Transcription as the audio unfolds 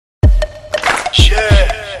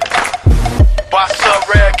What's up,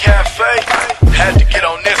 Red Cafe? Had to get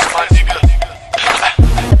on this, my nigga.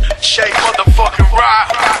 Shake motherfucking rock.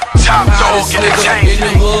 Top dog in the chain.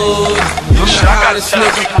 Shit, I gotta tell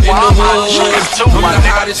people why I'm hot shit too, my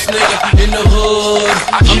nigga. In the hood,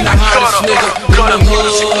 I keep that gutter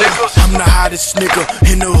music, niggas. I'm the hottest nigga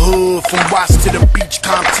in the hood. From Watts to the beach,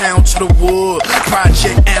 Comptown to the wood.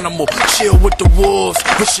 Project Animal, chill with the wolves.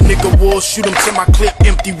 Wish a nigga would shoot him till my clip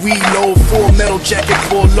empty. Reload, full metal jacket,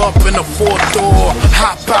 pull up in a 4-door.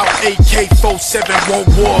 Hop out, AK-47, won't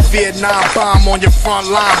war. Vietnam bomb on your front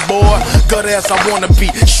line, boy. Gut as I wanna be,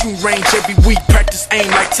 shoot range every week. Practice aim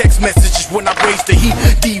like text messages when I raise the heat.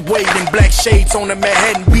 D-Wade in black shades on the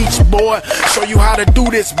Manhattan Beach, boy. Show you how to do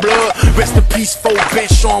this, blood. Rest in peace, 4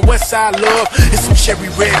 bench on Westside Love. It's some cherry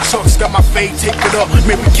red trucks, got my fade taped it up.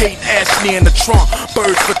 Mary Kate and Ashley in the trunk.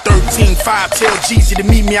 Birds for 13.5. Tell Jeezy to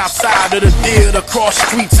meet me outside of the theater. Cross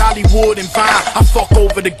streets, Hollywood and Vine. I fuck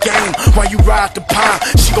over the game while you ride the pine.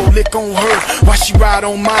 She gon' lick on her while she ride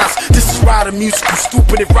on mine. This is rider music, you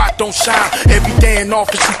stupid if rock don't shine. Every day in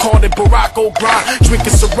office you call it Barack O'Brien.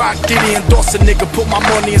 Drinking Ciroc, Diddy endorse a nigga. Put my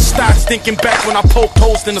money in stocks, thinking back when I poked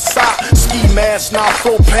holes in the sock. Ski mask, now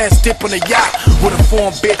flow past, dip on a yacht. With a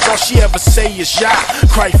foreign bitch, all she ever say is yacht.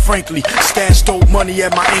 Quite frankly, stash dope money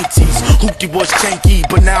at my auntie's. Hoopty was janky,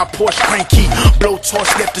 but now Porsche cranky.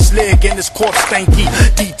 Blowtorch left his leg and his corpse stanky.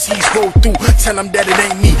 DTs roll through, tell him that it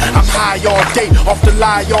ain't me. I'm high all day, off the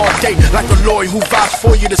lie all day. Like a lawyer who vouched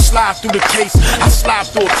for you to slide through the case. I slide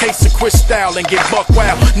through a case of Cristal and get buck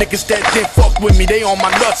wild. Niggas that didn't fuck with me, they on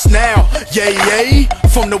my nuts now. Yay, yay,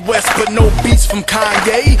 from the west but no beats from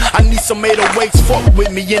Kanye. I need some 808s, fuck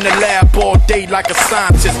with me in the lab all day like a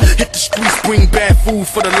scientist. Hit the streets, bring bad food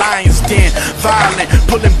for the lion's den. Violent,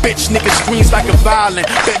 pulling bitch niggas screams like a violent.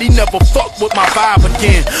 Bet he never fuck with my vibe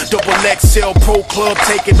again. Double XL Pro Club,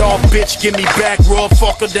 take it off, bitch. Give me back rub,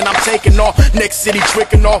 fucker, then I'm taking off. Next city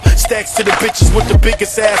tricking off, stacks to the bitches with the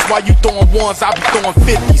biggest ass. While you throwing ones, I be throwing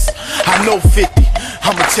 50s. I know 50.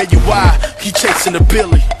 I'ma tell you why. He chasing the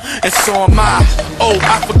Billy, and so am I. Oh,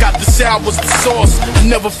 I forgot to say I was the source. I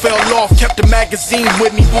never fell off, kept the magazine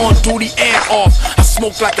with me on duty and off. I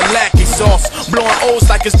smoke like a lackey sauce, blowing O's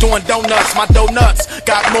like it's doing donuts. My donuts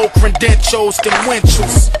got more credentials than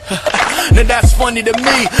Winchell's. Now that's funny to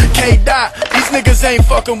me. K-Dot, these niggas ain't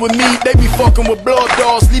fucking with me. They be fucking with blood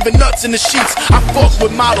dogs, leaving nuts in the sheets. I fuck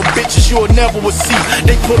with model bitches you'll never would see.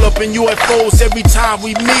 They pull up in UFOs every time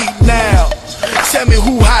we meet now. Tell me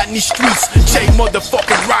who hot in these streets. J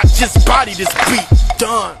motherfucking Rock just body this beat.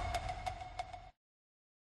 Done.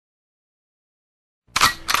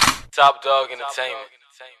 Top Dog Entertainment.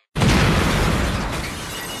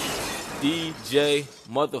 DJ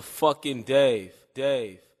motherfucking Dave.